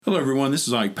Hello, everyone. This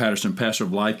is Ike Patterson, pastor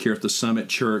of Life Care at the Summit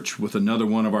Church, with another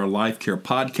one of our Life Care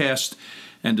podcasts.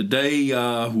 And today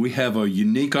we have a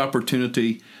unique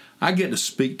opportunity. I get to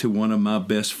speak to one of my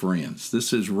best friends.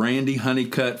 This is Randy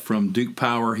Honeycutt from Duke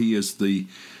Power. He is the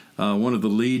one of the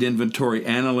lead inventory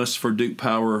analysts for Duke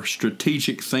Power,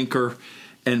 strategic thinker,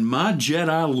 and my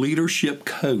Jedi leadership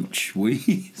coach.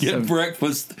 We get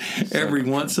breakfast every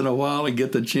once in a while and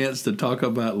get the chance to talk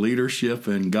about leadership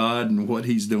and God and what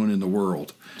He's doing in the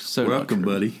world. Welcome,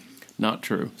 buddy. Not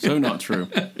true. So not true.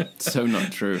 So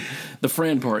not true. The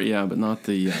friend part, yeah, but not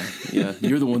the,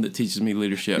 you're the one that teaches me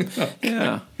leadership. Okay.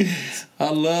 Yeah.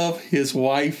 I love his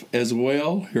wife as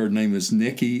well. Her name is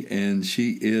Nikki, and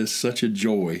she is such a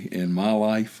joy in my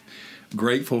life.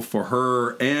 Grateful for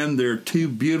her and their two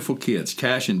beautiful kids,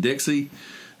 Cash and Dixie,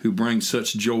 who bring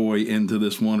such joy into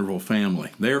this wonderful family.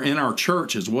 They're in our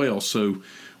church as well, so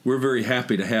we're very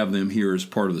happy to have them here as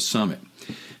part of the summit.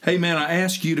 Hey, man, I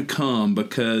asked you to come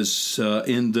because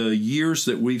in the years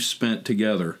that we've spent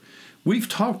together, we've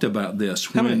talked about this.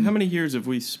 How many years have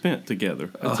we spent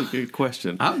together? That's a good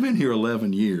question. I've been here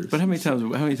 11 years. But how many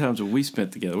times have we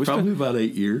spent together? Probably about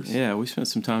 8 years. Yeah, we spent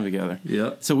some time together.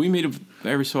 Yeah. So we meet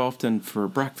every so often for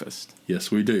breakfast.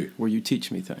 Yes, we do. Where you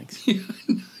teach me things.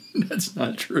 That's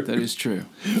not true. That is true.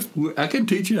 I can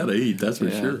teach you how to eat, that's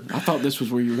for sure. I thought this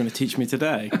was where you were going to teach me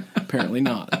today. Apparently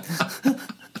not.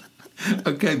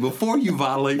 Okay, before you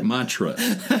violate my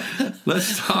trust,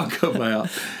 let's talk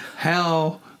about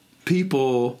how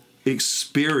people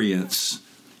experience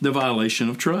the violation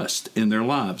of trust in their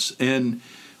lives. And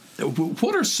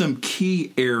what are some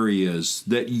key areas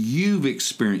that you've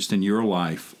experienced in your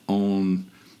life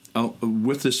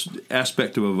with this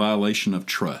aspect of a violation of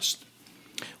trust?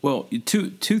 Well,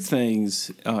 two things,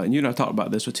 and you and I talked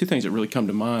about this, but two things that really come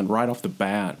to mind right off the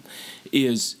bat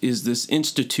is this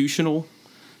institutional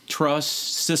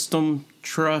trust, system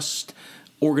trust,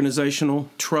 organizational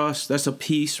trust. That's a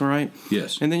piece, right?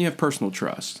 Yes. And then you have personal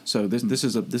trust. So this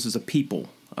is a people.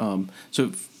 So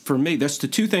for me, that's the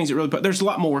two things that really. But there's a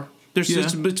lot more.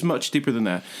 It's much deeper than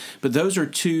that. But those are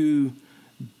two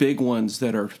big ones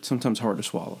that are sometimes hard to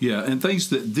swallow. Yeah, and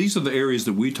these are the areas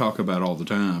that we talk about all the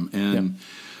time. And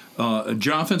Pastor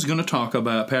Jonathan's going to talk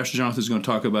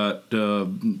about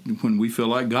when we feel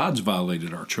like God's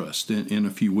violated our trust in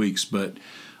a few weeks. But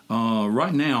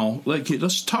right now,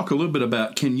 let's talk a little bit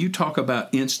about, can you talk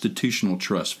about institutional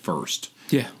trust first?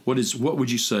 Yeah. What would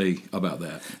you say about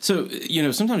that? So,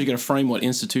 sometimes you got to frame what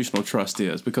institutional trust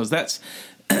is, because that's,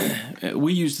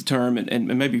 we use the term,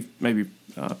 and maybe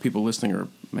people listening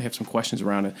may have some questions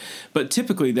around it, but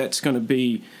typically that's going to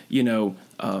be,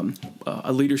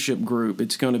 a leadership group.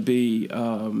 It's going to be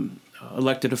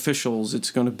elected officials. It's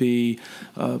going to be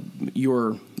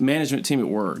your management team at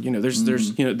work. There's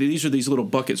these are these little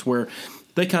buckets where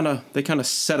they kind of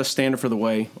set a standard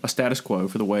for a status quo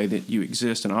for the way that you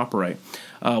exist and operate.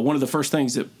 One of the first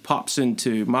things that pops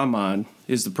into my mind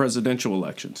is the presidential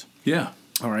elections. Yeah.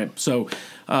 All right. So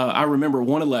I remember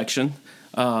one election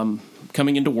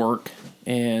coming into work,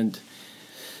 and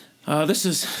this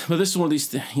is one of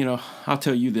these. I'll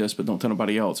tell you this, but don't tell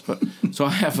nobody else. But so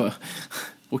I have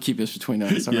we'll keep this between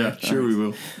us. Yeah, right? Sure we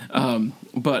will.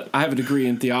 But I have a degree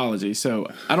in theology, so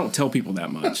I don't tell people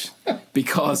that much,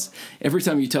 because every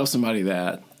time you tell somebody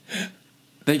that,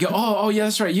 they go, "Oh, yeah,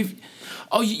 that's right. You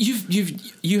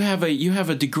have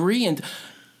a degree in."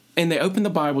 And they open the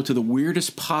Bible to the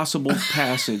weirdest possible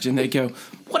passage, and they go,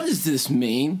 "What does this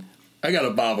mean?" I got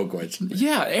a Bible question.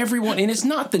 Yeah, everyone, and it's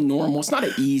not the normal. It's not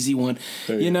an easy one.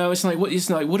 It's like what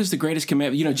is the greatest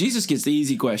commandment? Jesus gets the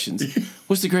easy questions.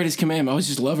 What's the greatest commandment? I always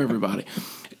just love everybody.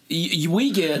 We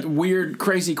get weird,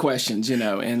 crazy questions,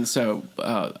 And so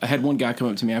I had one guy come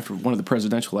up to me after one of the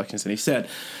presidential elections, and he said,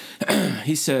 and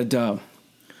he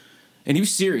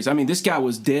was serious. I mean, this guy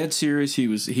was dead serious.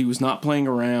 He was not playing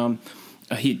around.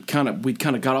 We'd kind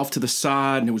of got off to the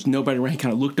side, and there was nobody around. He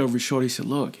kind of looked over his shoulder. He said,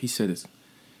 "Look," he said, "is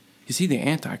he the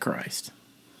Antichrist?"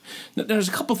 Now, there's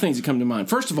a couple things that come to mind.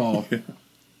 First of all,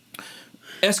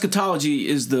 eschatology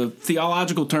is the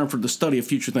theological term for the study of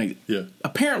future things. Yeah.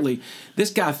 Apparently,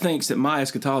 this guy thinks that my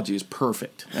eschatology is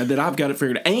perfect, and that I've got it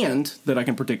figured, and that I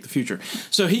can predict the future.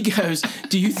 So he goes,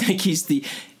 "Do you think he's the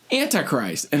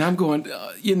Antichrist?" And I'm going,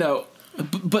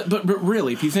 but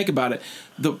really, if you think about it,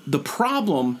 the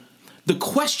problem. The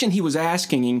question he was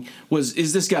asking was,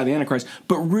 is this guy the Antichrist?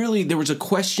 But really, there was a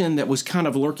question that was kind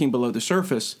of lurking below the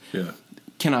surface. Yeah.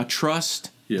 Can I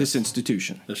trust this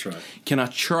institution? That's right. Can I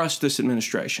trust this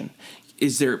administration?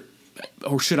 Is there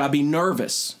or should I be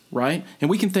nervous? Right, and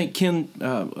we can thank Tim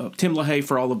LaHaye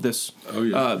for all of this,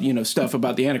 stuff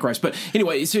about the Antichrist. But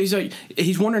anyway, so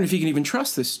he's wondering if he can even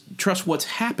trust what's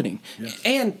happening,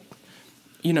 and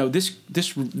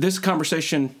this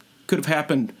conversation could have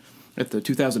happened at the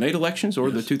 2008 elections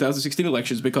or the 2016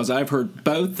 elections, because I've heard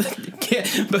both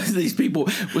of these people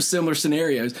with similar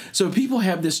scenarios. So people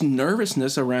have this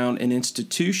nervousness around an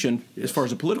institution, as far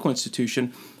as a political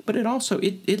institution. But it also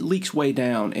it leaks way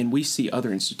down, and we see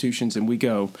other institutions, and we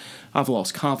go, I've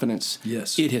lost confidence.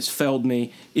 Yes, it has failed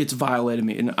me. It's violated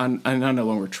me, and I no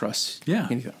longer trust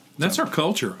anything. That's our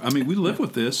culture. I mean, we live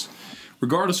with this,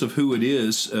 regardless of who it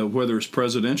is, whether it's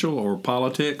presidential or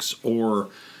politics or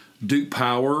Duke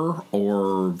Power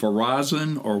or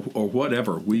Verizon or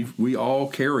whatever. We all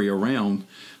carry around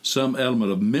some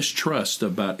element of mistrust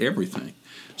about everything.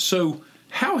 So,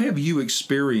 how have you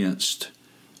experienced?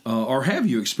 Or have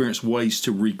you experienced ways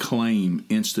to reclaim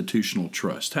institutional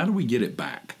trust? How do we get it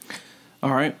back?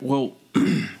 All right. Well,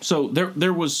 so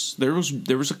there's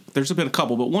been a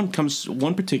couple, but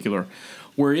one particular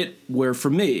where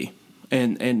for me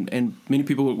and many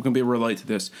people are going to be able to relate to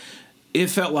this.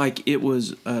 It felt like it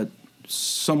was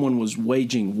someone was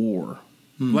waging war,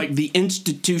 like the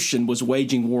institution was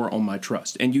waging war on my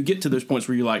trust. And you get to those points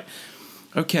where you're like,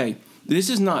 okay,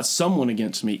 this is not someone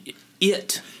against me.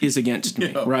 It is against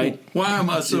me, right? Why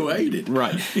am I so hated?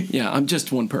 Right. Yeah, I'm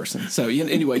just one person. So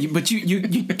anyway, but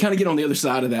you kind of get on the other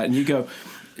side of that, and you go.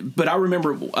 But I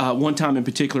remember one time in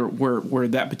particular where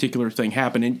that particular thing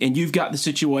happened, and you've got the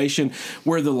situation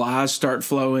where the lies start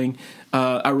flowing.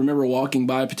 I remember walking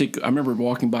by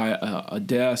a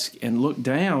desk and looked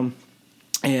down,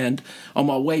 and on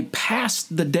my way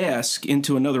past the desk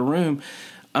into another room,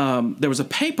 there was a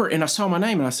paper, and I saw my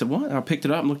name, and I said, what? And I picked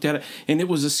it up and looked at it, and it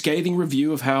was a scathing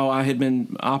review of how I had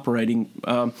been operating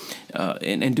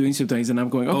and doing some things, and I'm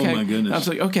going, okay. Oh, my goodness. I was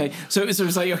like, okay. So it's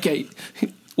like, okay,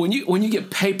 when you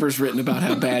get papers written about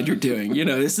how bad you're doing,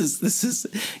 this is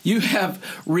you have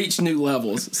reached new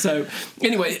levels. So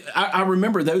anyway, I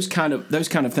remember those kind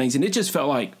of things, and it just felt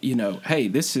like, hey,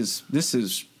 this is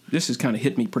kind of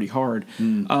hit me pretty hard.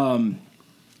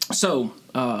 So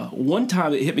one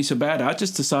time it hit me so bad, I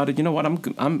just decided, you know what,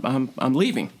 I'm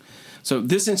leaving. So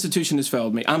this institution has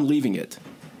failed me. I'm leaving it.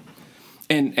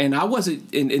 And I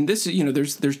wasn't. And this,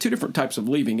 there's two different types of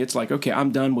leaving. It's like, okay,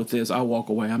 I'm done with this. I'll walk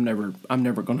away. I'm never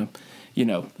going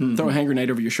to, throw a hand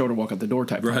grenade over your shoulder, walk out the door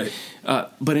type. Right. Thing.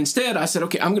 But instead, I said,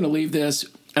 okay, I'm going to leave this,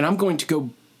 and I'm going to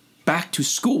go back to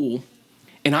school,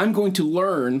 and I'm going to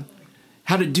learn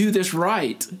how to do this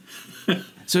right.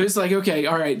 So it's like, okay,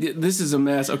 all right, this is a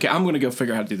mess. Okay, I'm going to go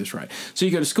figure out how to do this right. So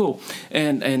you go to school,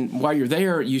 and while you're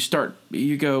there, you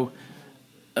go,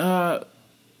 the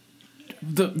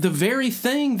very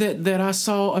thing that I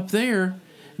saw up there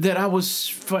that I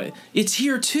was, it's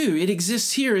here too. It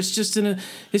exists here. It's just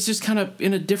kind of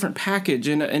in a different package,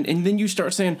 and then you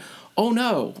start saying, oh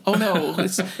no,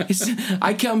 it's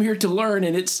I come here to learn,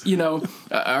 and it's,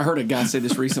 I heard a guy say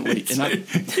this recently, and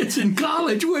it's in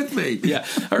college with me. Yeah,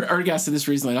 I heard a guy say this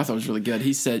recently, and I thought it was really good.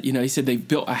 He said they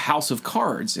built a house of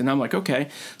cards, and I'm like, okay,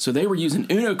 so they were using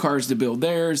Uno cards to build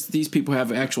theirs. These people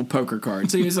have actual poker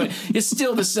cards. So he was like, it's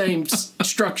still the same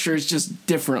structure, it's just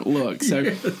different looks. So.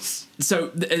 Yes.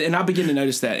 So, and I begin to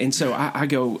notice that, and so I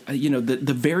go,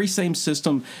 the very same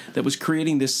system that was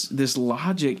creating this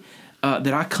logic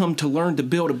that I come to learn to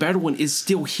build a better one is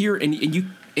still here, and you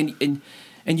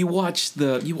watch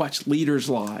leaders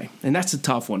lie, and that's a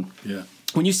tough one. Yeah.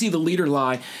 When you see the leader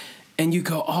lie, and you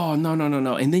go, oh no,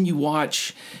 and then you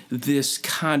watch this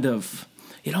kind of,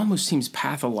 it almost seems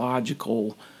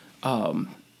pathological.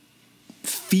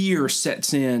 Fear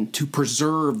sets in to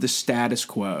preserve the status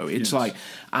quo. It's like,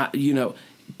 at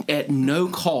no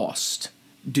cost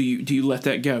do you let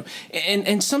that go.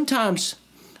 And sometimes,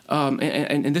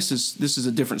 and this is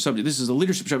a different subject. This is a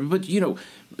leadership subject. But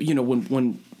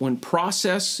when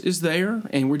process is there,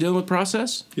 and we're dealing with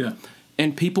process, yeah,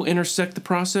 and people intersect the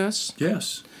process,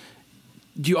 yes.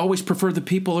 Do you always prefer the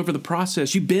people over the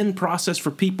process? You bend process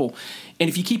for people. And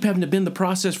if you keep having to bend the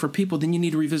process for people, then you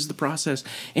need to revisit the process.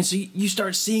 And so you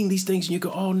start seeing these things, and you go,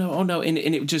 oh, no. And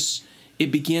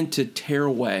it began to tear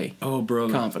away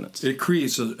confidence. It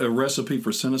creates a recipe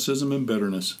for cynicism and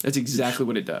bitterness. That's exactly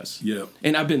what it does. Yeah.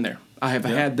 And I've been there. I have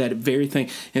had that very thing.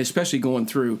 And especially going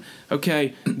through,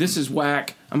 okay, this is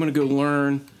whack. I'm going to go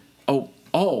learn.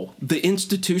 Oh, the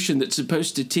institution that's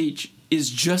supposed to teach is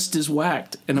just as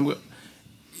whacked. And I'm going,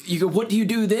 you go, what do you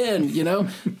do then? You know,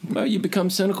 well, you become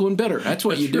cynical and bitter. That's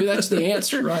what you do. That's the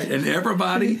answer. Right. And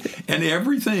everybody and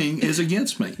everything is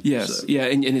against me. Yes. So. Yeah.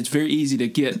 And it's very easy to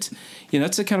get,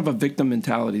 that's a kind of a victim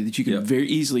mentality that you can very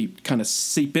easily kind of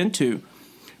seep into,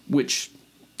 which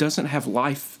doesn't have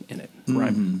life in it.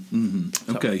 Right.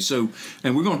 Okay. So,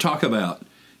 and we're going to talk about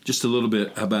just a little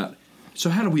bit about, so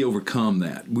how do we overcome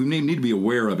that? We need to be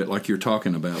aware of it like you're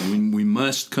talking about. We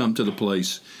must come to the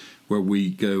place where we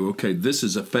go, okay, this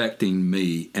is affecting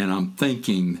me, and I'm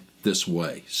thinking this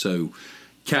way. So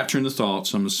capturing the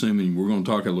thoughts, I'm assuming we're going to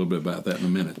talk a little bit about that in a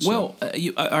minute. Well,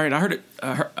 all right, I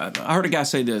heard a guy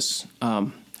say this,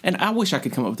 and I wish I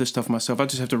could come up with this stuff myself. I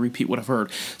just have to repeat what I've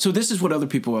heard. So this is what other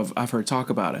people I've heard talk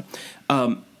about it.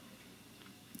 I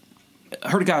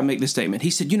heard a guy make this statement.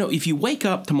 He said, if you wake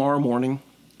up tomorrow morning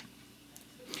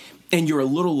and you're a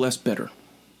little less bitter,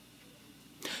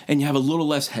 and you have a little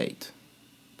less hate,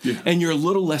 and you're a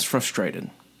little less frustrated,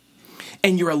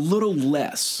 and you're a little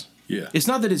less. Yeah. It's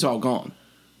not that it's all gone.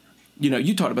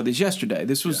 You talked about this yesterday.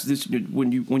 This was this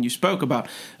when you spoke about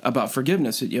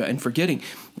forgiveness and forgetting.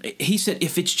 He said,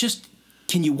 if it's just,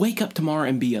 can you wake up tomorrow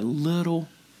and be a little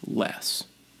less?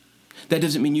 That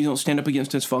doesn't mean you don't stand up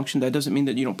against dysfunction. That doesn't mean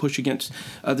that you don't push against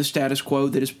the status quo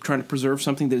that is trying to preserve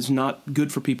something that is not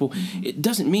good for people. It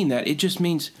doesn't mean that. It just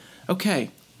means,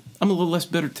 okay, I'm a little less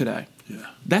bitter today. Yeah.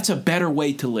 That's a better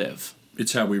way to live.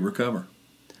 It's how we recover.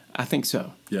 I think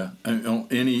so. Yeah.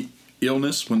 And any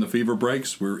illness, when the fever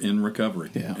breaks, we're in recovery.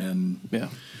 Yeah. And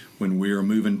when we are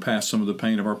moving past some of the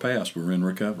pain of our past, we're in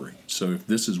recovery. So if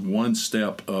this is one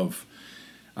step of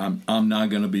I'm not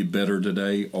going to be better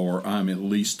today, or I'm at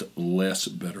least less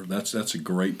bitter. That's a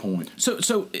great point. So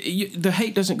the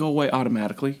hate doesn't go away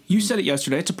automatically. You said it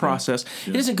yesterday. It's a process.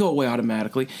 Yeah. It doesn't go away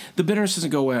automatically. The bitterness doesn't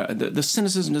go away. The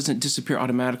cynicism doesn't disappear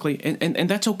automatically, and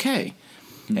that's okay.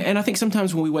 And I think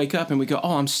sometimes when we wake up and we go,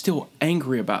 oh, I'm still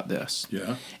angry about this.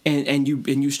 Yeah. And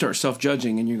you start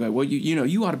self-judging and you go, well,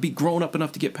 you ought to be grown up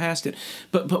enough to get past it.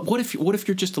 But what if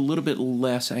you're just a little bit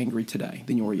less angry today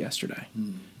than you were yesterday?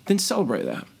 Then celebrate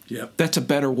that. Yep. That's a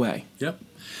better way. Yep.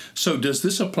 So does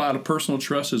this apply to personal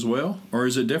trust as well, or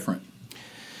is it different?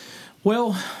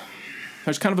 Well,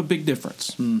 there's kind of a big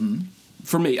difference.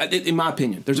 For me, in my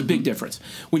opinion, there's a big difference.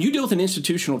 When you deal with an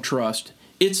institutional trust,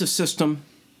 it's a system.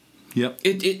 Yep.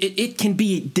 It can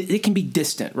be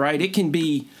distant, right? It can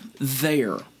be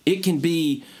there. It can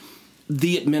be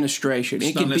the administration.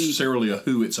 It's not necessarily a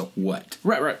who, it's a what.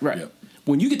 Right. Yep.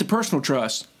 When you get to personal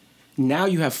trust, now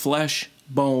you have flesh,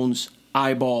 bones,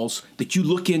 eyeballs that you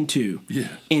look into,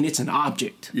 and it's an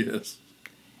object. Yes.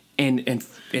 And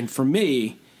for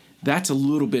me, that's a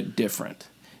little bit different.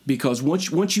 Because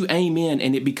once you aim in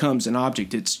and it becomes an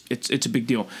object, it's a big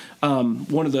deal.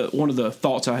 One of the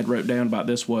thoughts I had wrote down about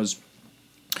this was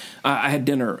I had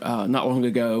dinner not long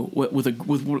ago with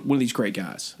one of these great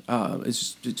guys.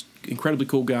 It's incredibly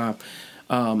cool guy,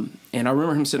 and I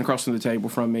remember him sitting across from the table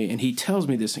from me, and he tells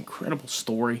me this incredible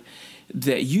story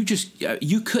that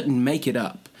you couldn't make it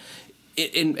up.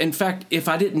 In fact, if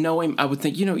I didn't know him, I would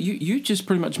think you just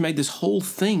pretty much made this whole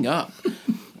thing up.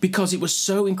 Because it was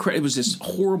so incredible. It was this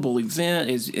horrible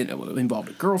event. It involved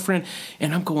a girlfriend.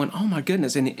 And I'm going, oh, my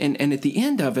goodness. And at the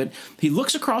end of it, he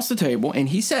looks across the table and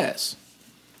he says,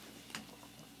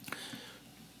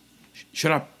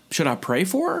 should I pray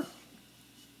for her?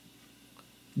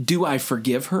 Do I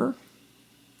forgive her?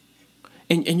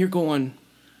 And you're going,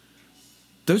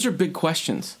 those are big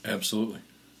questions. Absolutely.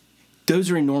 Those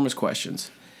are enormous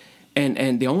questions.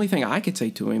 And the only thing I could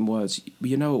say to him was,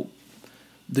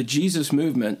 the Jesus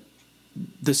movement,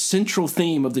 the central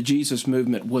theme of the Jesus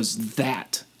movement was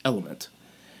that element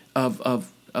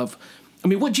of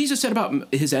what Jesus said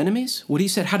about his enemies, what he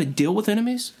said, how to deal with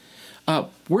enemies.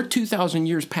 We're 2,000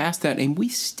 years past that, and we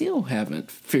still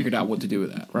haven't figured out what to do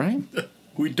with that, right?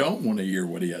 We don't want to hear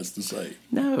what he has to say.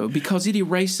 No, because it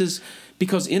erases,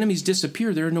 because enemies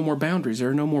disappear, there are no more boundaries, there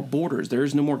are no more borders, there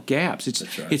is no more gaps.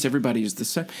 It's everybody is the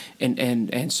same.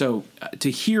 And so to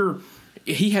hear...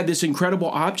 He had this incredible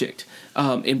object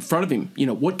in front of him.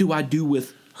 What do I do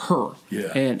with her?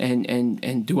 Yeah.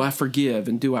 And do I forgive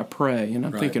and do I pray? And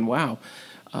I'm thinking, wow.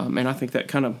 And I think that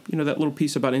kind of that little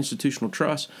piece about institutional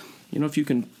trust. If you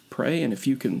can pray and if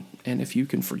you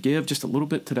can forgive just a little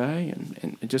bit today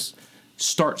and just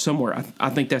start somewhere,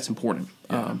 I think that's important.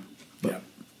 Yeah.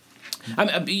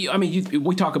 I mean,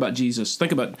 we talk about Jesus.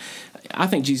 I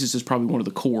think Jesus is probably one of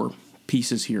the core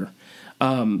pieces here.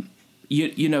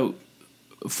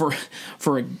 For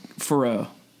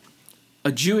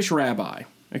a Jewish rabbi,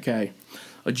 okay,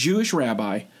 a Jewish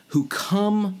rabbi who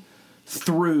come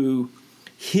through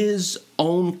his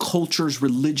own culture's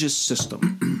religious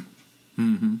system,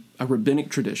 a rabbinic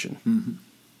tradition,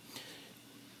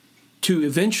 to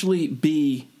eventually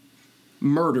be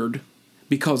murdered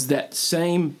because that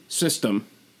same system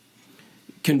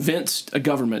convinced a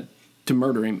government to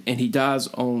murder him, and he dies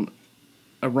on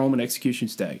a Roman execution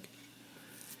stake.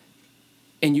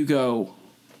 And you go,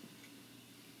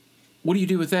 what do you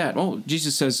do with that? Oh,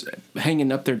 Jesus says,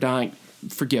 hanging up there dying,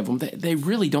 forgive them. They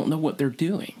really don't know what they're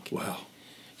doing. Wow.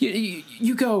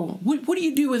 You go, what do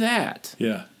you do with that?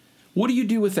 Yeah. What do you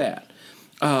do with that?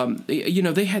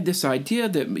 They had this idea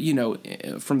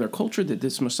that, from their culture, that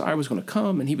this Messiah was going to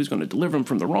come and he was going to deliver them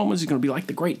from the Romans. He's going to be like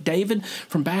the great David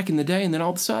from back in the day. And then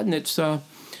all of a sudden it's,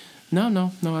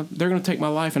 no, they're going to take my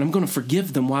life and I'm going to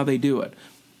forgive them while they do it.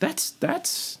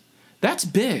 That's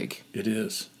big. It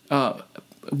is.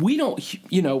 We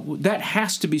don't, that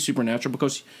has to be supernatural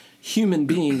because human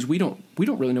beings, we don't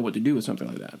really know what to do with something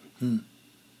like that.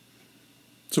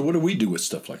 So what do we do with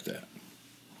stuff like that?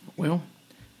 Well,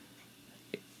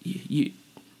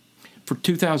 for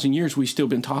 2,000 years, we've still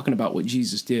been talking about what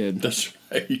Jesus did. That's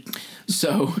right.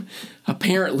 So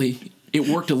apparently it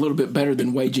worked a little bit better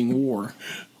than waging war,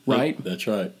 right? That's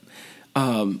right.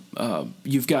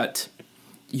 You've got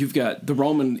the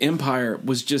Roman Empire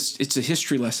it's a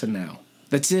history lesson now.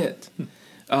 That's it.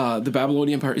 The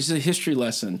Babylonian Empire is a history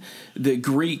lesson. The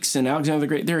Greeks and Alexander the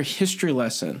Great, they're a history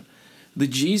lesson. The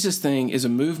Jesus thing is a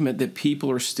movement that people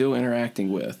are still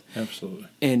interacting with. Absolutely.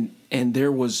 And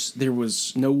there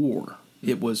was no war.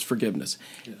 It was forgiveness.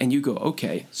 Yeah. And you go,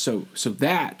 okay, so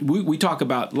that we talk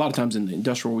about a lot of times in the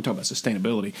industrial world, we talk about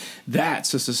sustainability.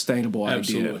 That's a sustainable idea.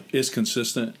 Absolutely. It's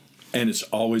consistent and it's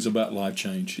always about life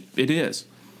change. It is.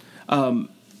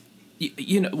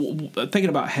 Thinking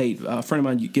about hate, a friend of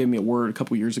mine gave me a word a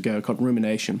couple years ago called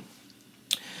rumination.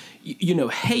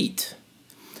 Hate,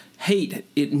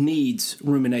 it needs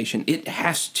rumination. It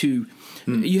has to.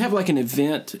 You have like an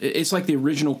event. It's like the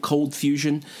original cold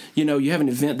fusion. You have an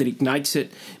event that ignites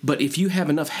it. But if you have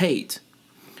enough hate,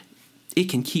 it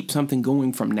can keep something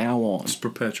going from now on. It's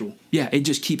perpetual. Yeah, it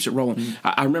just keeps it rolling.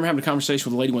 I remember having a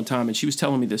conversation with a lady one time, and she was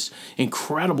telling me this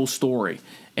incredible story.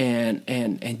 And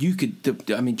you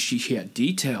could, she had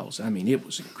details.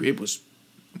 It was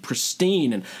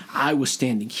pristine, and I was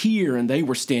standing here, and they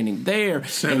were standing there.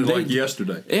 Sounded like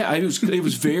yesterday. Yeah, it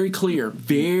was very clear,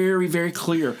 very, very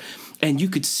clear. And you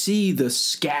could see the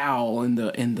scowl and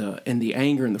the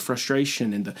anger and the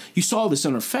frustration and you saw this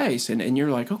on her face, and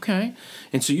you're like, okay.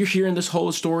 And so you're hearing this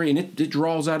whole story, and it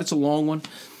draws out. It's a long one,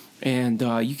 and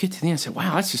you get to the end and say,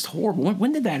 wow, that's just horrible.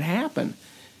 When did that happen?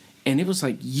 And it was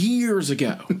like years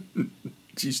ago.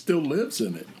 She still lives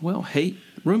in it. Well, hate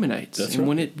ruminates, that's and right.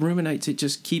 when it ruminates, it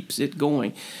just keeps it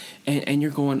going, and you're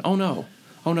going, oh no,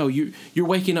 you're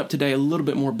waking up today a little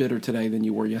bit more bitter today than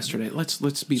you were yesterday. Let's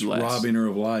be it's less. Robbing her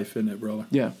of life, isn't it, brother?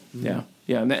 Yeah,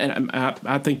 and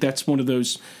I think that's one of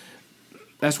those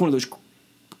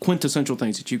quintessential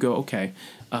things that you go, okay,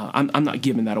 I'm not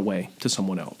giving that away to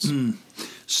someone else.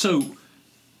 So,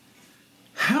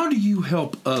 how do you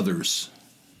help others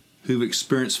who've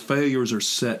experienced failures or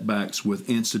setbacks with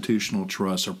institutional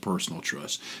trust or personal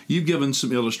trust? You've given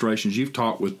some illustrations. You've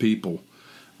talked with people.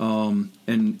 And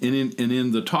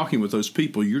in the talking with those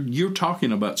people, you're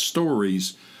talking about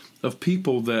stories of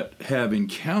people that have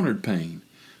encountered pain.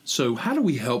 So how do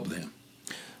we help them?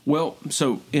 Well,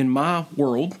 so in my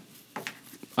world,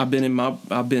 I've been in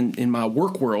my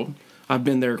work world. I've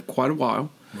been there quite a while,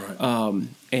 right.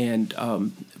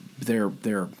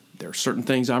 There are certain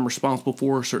things I'm responsible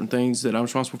for, certain things that I'm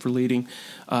responsible for leading.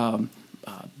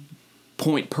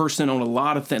 Point person on a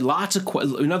lot of things.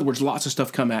 In other words, lots of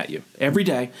stuff come at you every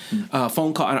day.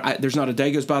 Phone call. There's not a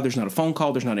day goes by. There's not a phone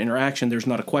call. There's not an interaction. There's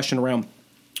not a question around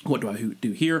what do I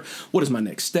do here? What is my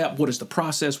next step? What is the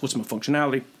process? What's my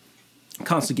functionality?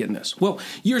 Constantly getting this. Well,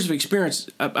 years of experience,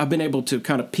 I've been able to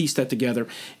kind of piece that together.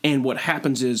 And what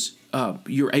happens is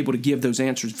you're able to give those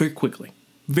answers very quickly.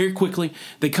 Very quickly,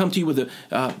 they come to you with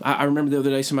I remember the other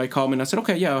day somebody called me and I said,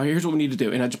 okay, yeah, here's what we need to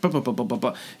do. And I just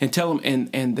and tell them,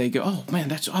 and they go, oh, man,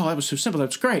 that was so simple.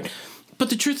 That's great. But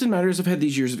the truth of the matter is I've had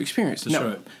these years of experience. That's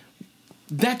right.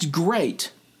 That's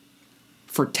great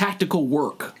for tactical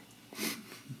work.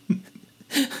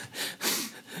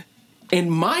 And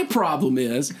my problem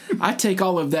is I take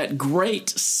all of that great,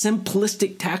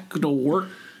 simplistic, tactical work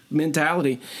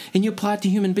mentality and you apply it to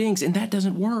human beings, and that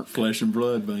doesn't work. Flesh and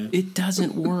blood, man. It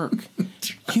doesn't work.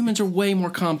 Humans are way more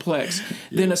complex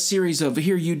than a series of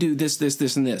here you do this,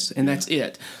 and this, and that's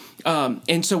it.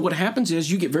 And so what happens is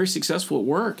you get very successful at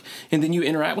work, and then you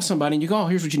interact with somebody and you go, oh,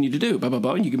 here's what you need to do, blah, blah,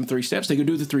 blah, and you give them 3 steps. They go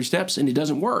do the 3 steps, and it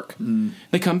doesn't work.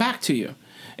 They come back to you.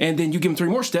 And then you give them 3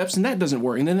 more steps, and that doesn't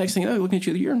work. And then the next thing, they're looking at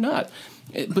you, you're a nut.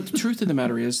 But the truth of the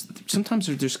matter is, sometimes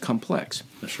they're just complex.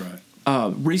 That's right.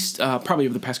 Probably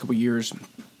over the past couple of years,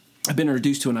 I've been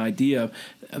introduced to an idea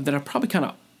that I probably kind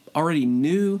of already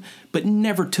knew, but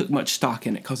never took much stock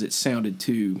in it because it sounded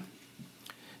too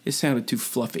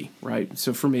fluffy, right?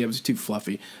 So for me, it was too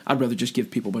fluffy. I'd rather just give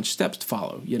people a bunch of steps to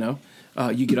follow, you know?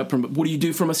 You get up from, what do you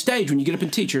do from a stage when you get up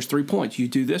and teach? Here's 3 points. You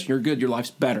do this, you're good, your life's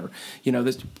better. You know,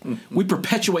 we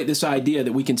perpetuate this idea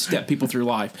that we can step people through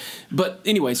life. But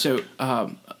anyway, so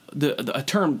the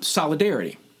term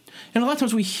solidarity. And a lot of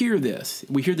times we hear this.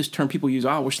 We hear this term people use,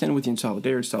 we're standing with you in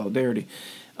solidarity.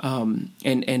 And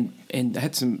I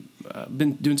had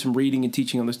been doing some reading and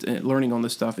teaching on this, learning on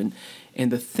this stuff. And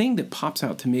the thing that pops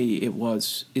out to me,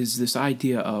 is this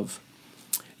idea of,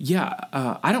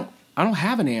 I don't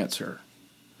have an answer.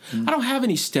 I don't have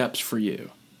any steps for you.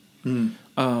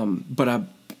 But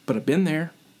I've been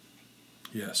there.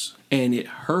 Yes. And it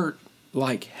hurt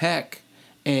like heck,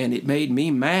 and it made me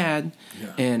mad.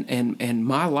 Yeah. And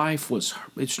my life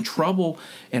it's trouble,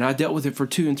 and I dealt with it for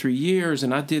 2 and 3 years,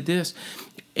 and I did this.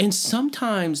 And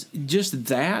sometimes just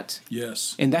that.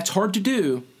 Yes. And that's hard to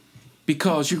do.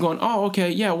 Because you're going,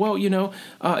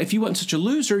 if you weren't such a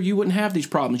loser, you wouldn't have these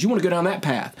problems. You want to go down that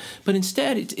path. But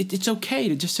instead, it's okay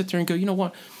to just sit there and go, you know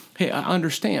what? Hey, I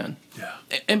understand. Yeah.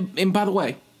 And by the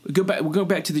way, we'll go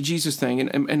back to the Jesus thing.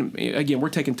 And again, we're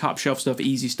taking top shelf stuff,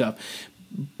 easy stuff.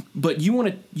 But you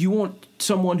want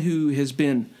someone who has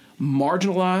been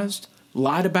marginalized,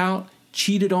 lied about,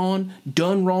 cheated on,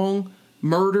 done wrong,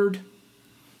 murdered.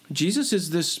 Jesus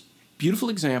is this beautiful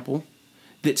example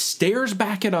that stares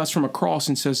back at us from a cross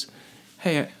and says,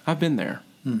 hey, I've been there.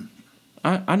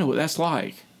 I know what that's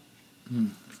like.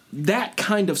 That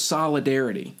kind of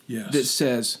solidarity that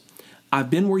says, I've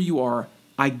been where you are,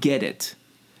 I get it.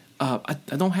 I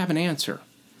don't have an answer.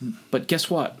 But guess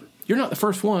what? You're not the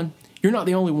first one. You're not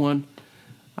the only one.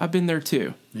 I've been there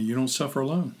too. And you don't suffer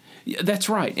alone. Yeah, that's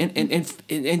right.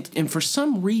 And for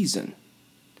some reason,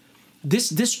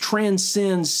 this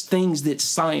transcends things that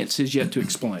science has yet to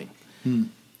explain.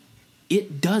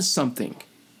 It does something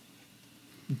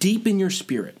deep in your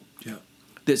spirit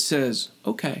that says,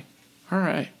 okay, all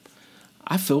right,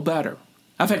 I feel better.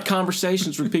 I've had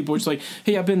conversations with people where it's like,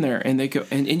 hey, I've been there. And they go,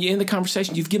 and in the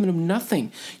conversation, you've given them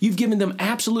nothing. You've given them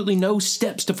absolutely no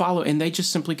steps to follow. And they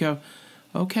just simply go,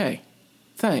 okay,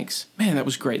 thanks. Man, that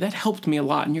was great. That helped me a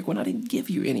lot. And you're going, I didn't give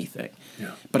you anything.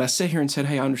 Yeah. But I sat here and said,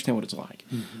 hey, I understand what it's like.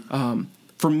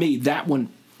 For me, that one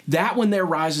there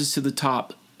rises to the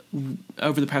top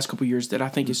over the past couple of years that I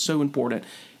think is so important.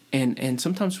 And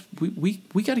sometimes we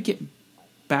got to get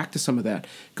back to some of that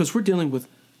because we're dealing with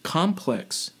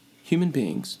complex human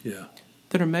beings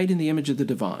that are made in the image of the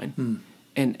divine.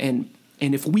 And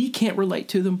if we can't relate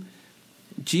to them,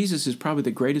 Jesus is probably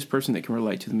the greatest person that can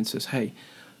relate to them and says, hey,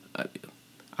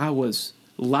 I was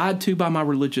lied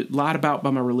about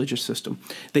by my religious system.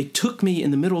 They took me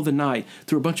in the middle of the night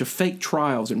through a bunch of fake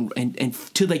trials and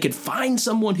till they could find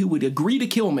someone who would agree to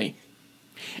kill me.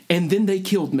 And then they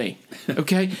killed me.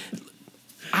 Okay?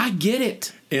 I get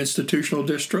it. Institutional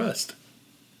distrust.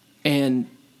 And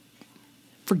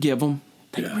forgive them.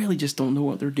 They really just don't know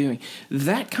what they're doing.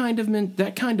 That kind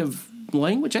of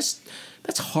language,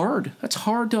 that's hard. That's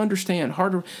hard to understand.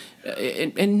 Harder,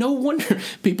 and no wonder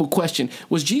people question,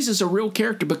 was Jesus a real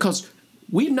character? Because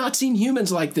we've not seen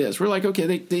humans like this. We're like,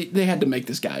 okay, they had to make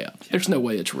this guy up. There's no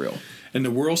way it's real. And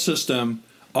the world system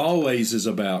always is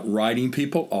about writing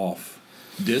people off,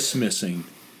 dismissing,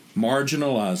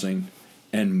 marginalizing,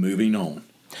 and moving on.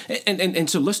 And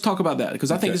so let's talk about that,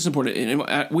 because I think this is important.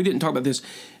 And we didn't talk about this.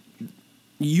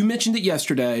 You mentioned it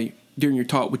yesterday during your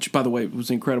talk, which, by the way, was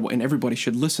incredible, and everybody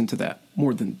should listen to that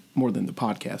more than the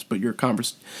podcast. But your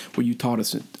conference where you taught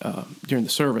us during the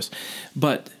service,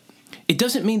 but it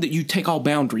doesn't mean that you take all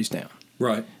boundaries down.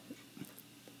 Right.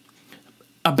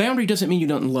 A boundary doesn't mean you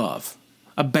don't love.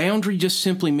 A boundary just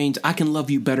simply means I can love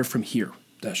you better from here.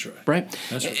 That's right. Right?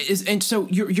 That's right. And so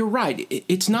you're right.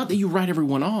 It's not that you write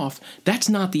everyone off. That's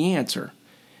not the answer.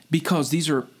 Because these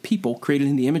are people created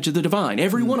in the image of the divine,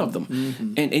 every one of them.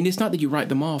 Mm-hmm. And it's not that you write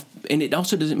them off. And it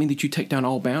also doesn't mean that you take down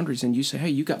all boundaries and you say, hey,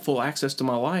 you got full access to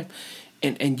my life.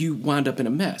 And you wind up in a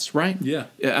mess, right? Yeah.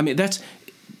 I mean,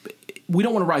 we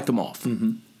don't want to write them off.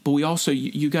 Mm-hmm. But we also,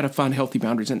 you got to find healthy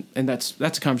boundaries. And that's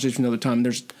a conversation for another time.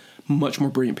 There's much more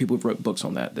brilliant people who've wrote books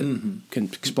on that can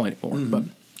explain it more. Mm-hmm. But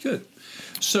good.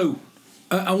 So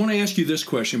I want to ask you this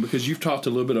question, because you've talked a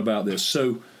little bit about this.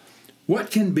 So what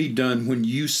can be done when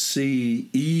you see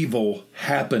evil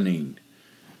happening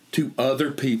to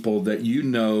other people that you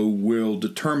know will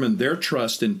determine their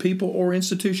trust in people or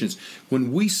institutions?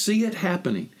 When we see it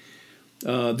happening,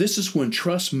 this is when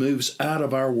trust moves out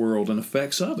of our world and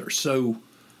affects others. So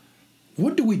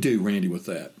what do we do, Randy, with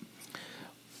that?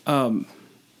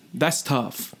 That's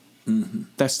tough. Mm-hmm.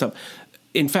 That's tough.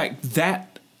 In fact,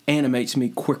 that animates me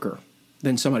quicker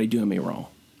than somebody doing me wrong.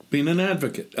 Being an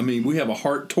advocate. I mean, we have a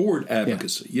heart toward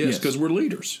advocacy. Yeah. Yes, because we're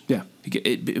leaders. Yeah.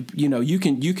 You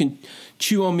can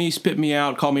chew on me, spit me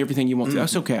out, call me everything you want to.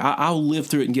 That's okay. I'll live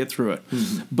through it and get through it.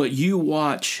 Mm-hmm. But you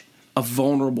watch a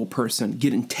vulnerable person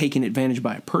getting taken advantage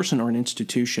by a person or an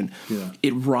institution. Yeah.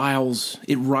 It riles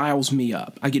me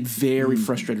up. I get very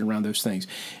frustrated around those things.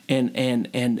 And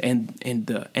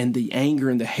the anger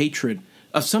and the hatred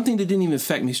of something that didn't even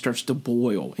affect me starts to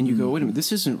boil. And you go, wait a minute,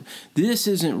 this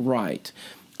isn't right.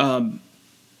 And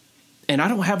I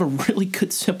don't have a really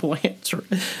good, simple answer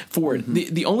for it.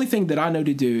 The only thing that I know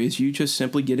to do is you just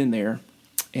simply get in there,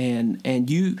 and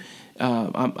you, we're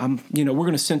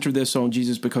going to center this on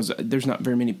Jesus because there's not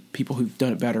very many people who've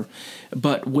done it better.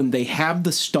 But when they have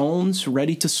the stones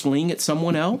ready to sling at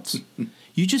someone else,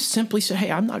 you just simply say,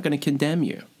 "Hey, I'm not going to condemn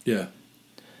you." Yeah.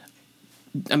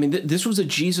 I mean, this was a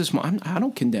Jesus moment. I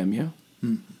don't condemn you.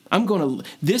 I'm going to.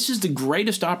 This is the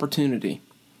greatest opportunity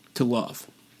to love.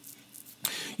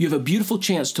 You have a beautiful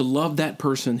chance to love that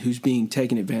person who's being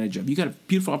taken advantage of. You got a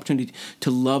beautiful opportunity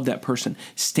to love that person,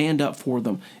 stand up for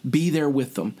them, be there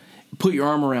with them, put your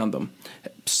arm around them,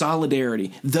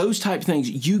 solidarity, those type of things.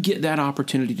 You get that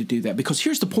opportunity to do that because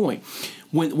here's the point.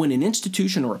 When an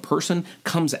institution or a person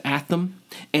comes at them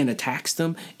and attacks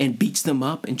them and beats them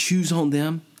up and chews on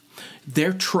them,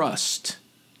 their trust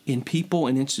in people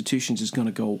and institutions is going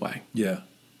to go away. Yeah.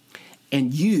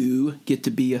 And you get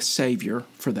to be a savior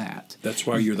for that. That's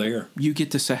why you're there. You get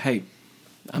to say, hey,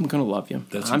 I'm going to love you.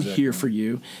 That's I'm exactly here right. for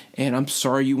you, and I'm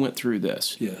sorry you went through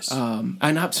this. Yes.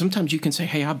 Sometimes you can say,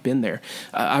 hey, I've been there.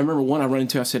 I remember one I run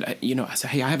into, I said,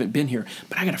 hey, I haven't been here,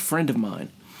 but I got a friend of mine,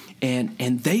 and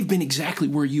they've been exactly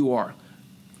where you are.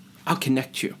 I'll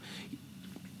connect you.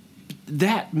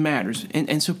 That matters.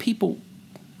 And so people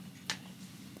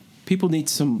need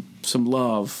some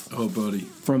love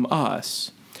from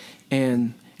us.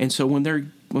 And so when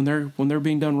they're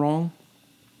being done wrong,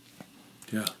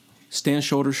 yeah, stand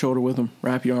shoulder to shoulder with them,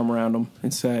 wrap your arm around them,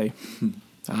 and say,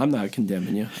 "I'm not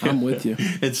condemning you. I'm with you."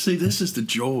 And see, this is the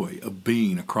joy of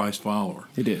being a Christ follower.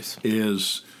 It is.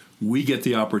 Is we get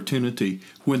the opportunity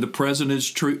when the president is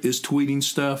tweeting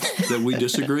stuff that we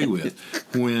disagree with,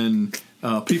 when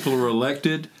people are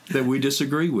elected that we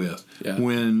disagree with,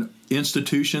 when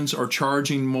institutions are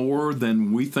charging more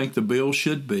than we think the bill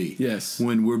should be,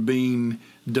 when we're being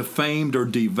defamed or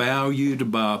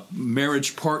devalued by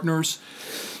marriage partners.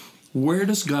 Where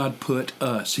does God put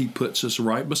us? He puts us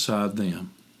right beside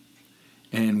them.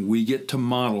 And we get to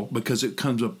model, because it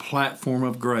comes a platform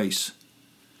of grace,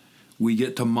 we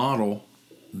get to model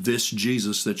this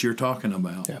Jesus that you're talking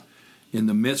about. Yeah. In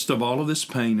the midst of all of this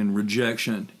pain and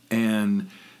rejection and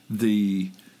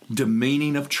the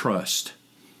demeaning of trust,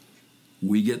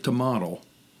 we get to model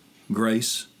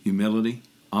grace, humility,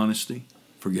 honesty,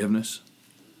 forgiveness.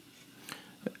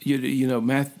 You know,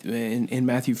 in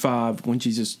Matthew 5, when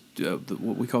Jesus,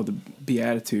 what we call the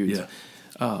Beatitudes,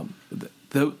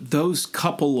 those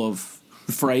couple of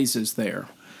phrases there,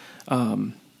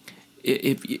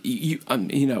 if you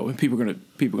and people are going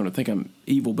to think I'm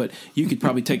evil, but you could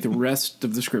probably take the rest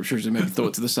of the scriptures and maybe throw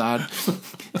it to the side,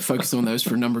 focus on those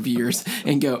for a number of years,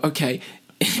 and go, okay,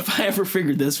 if I ever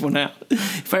figure this one out,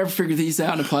 if I ever figure these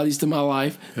out and apply these to my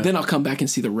life, then I'll come back and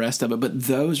see the rest of it. But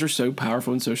those are so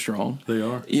powerful and so strong. They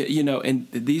are. And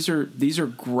these are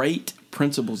great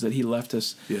principles that he left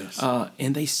us. Yes.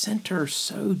 And they center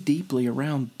so deeply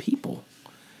around people.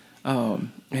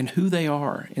 And who they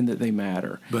are and that they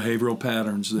matter. Behavioral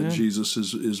patterns that Jesus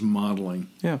is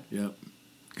modeling. Yeah. Yep.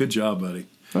 Good job, buddy.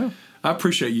 Well, I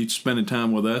appreciate you spending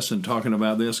time with us and talking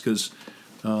about this, because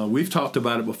we've talked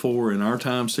about it before in our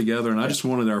times together, and I just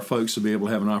wanted our folks to be able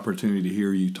to have an opportunity to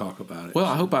hear you talk about it. Well,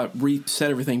 I hope I reset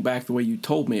everything back the way you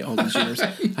told me all these years.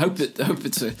 I hope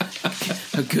it's a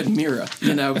good mirror,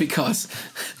 because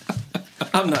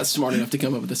I'm not smart enough to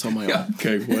come up with this on my own.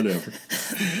 Okay, whatever.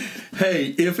 Hey,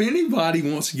 if anybody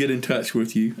wants to get in touch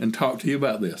with you and talk to you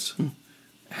about this,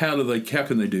 how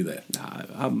can they do that?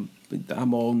 I'm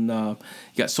on. You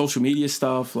got social media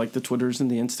stuff like the Twitters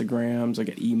and the Instagrams. I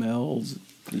got emails,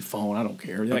 the phone. I don't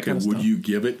care. That kind of would stuff. you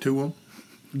give it to them?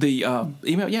 The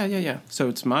email, yeah. So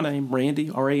it's my name, Randy,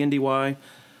 Randy,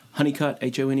 Honeycutt,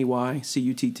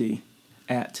 HONEYCUTT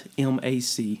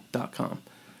 @mac.com.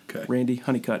 Okay. Randy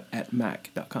Honeycutt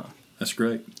 @mac.com. That's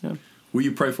great. Yeah. Will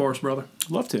you pray for us, brother?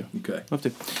 Love to. Okay. Love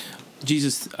to.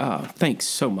 Jesus, thanks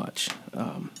so much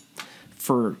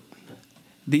for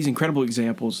these incredible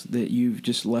examples that you've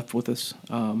just left with us.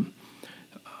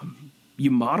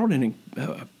 You modeled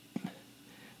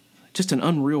just an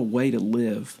unreal way to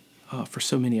live for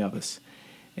so many of us,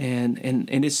 and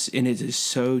it is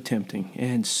so tempting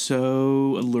and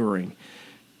so alluring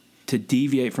to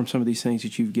deviate from some of these things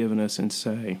that you've given us and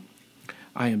say,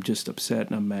 I am just upset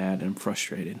and I'm mad and I'm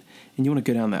frustrated. And you want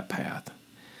to go down that path.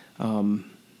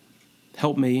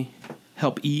 Help me,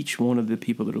 help each one of the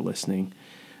people that are listening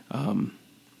to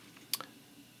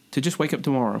just wake up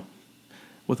tomorrow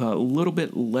with a little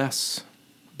bit less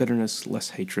bitterness,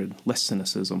 less hatred, less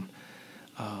cynicism,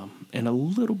 and a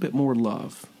little bit more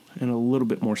love and a little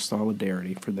bit more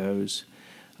solidarity for those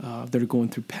that are going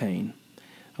through pain.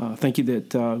 Thank you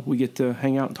that we get to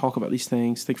hang out and talk about these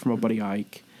things. Think from my buddy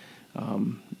Ike,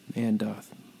 and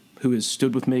who has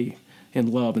stood with me in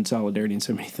love and solidarity in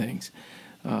so many things.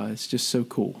 It's just so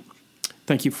cool.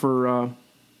 Thank you for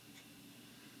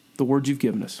the words you've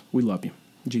given us. We love you.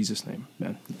 In Jesus' name,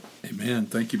 amen. Amen.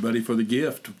 Thank you, buddy, for the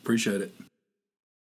gift. Appreciate it.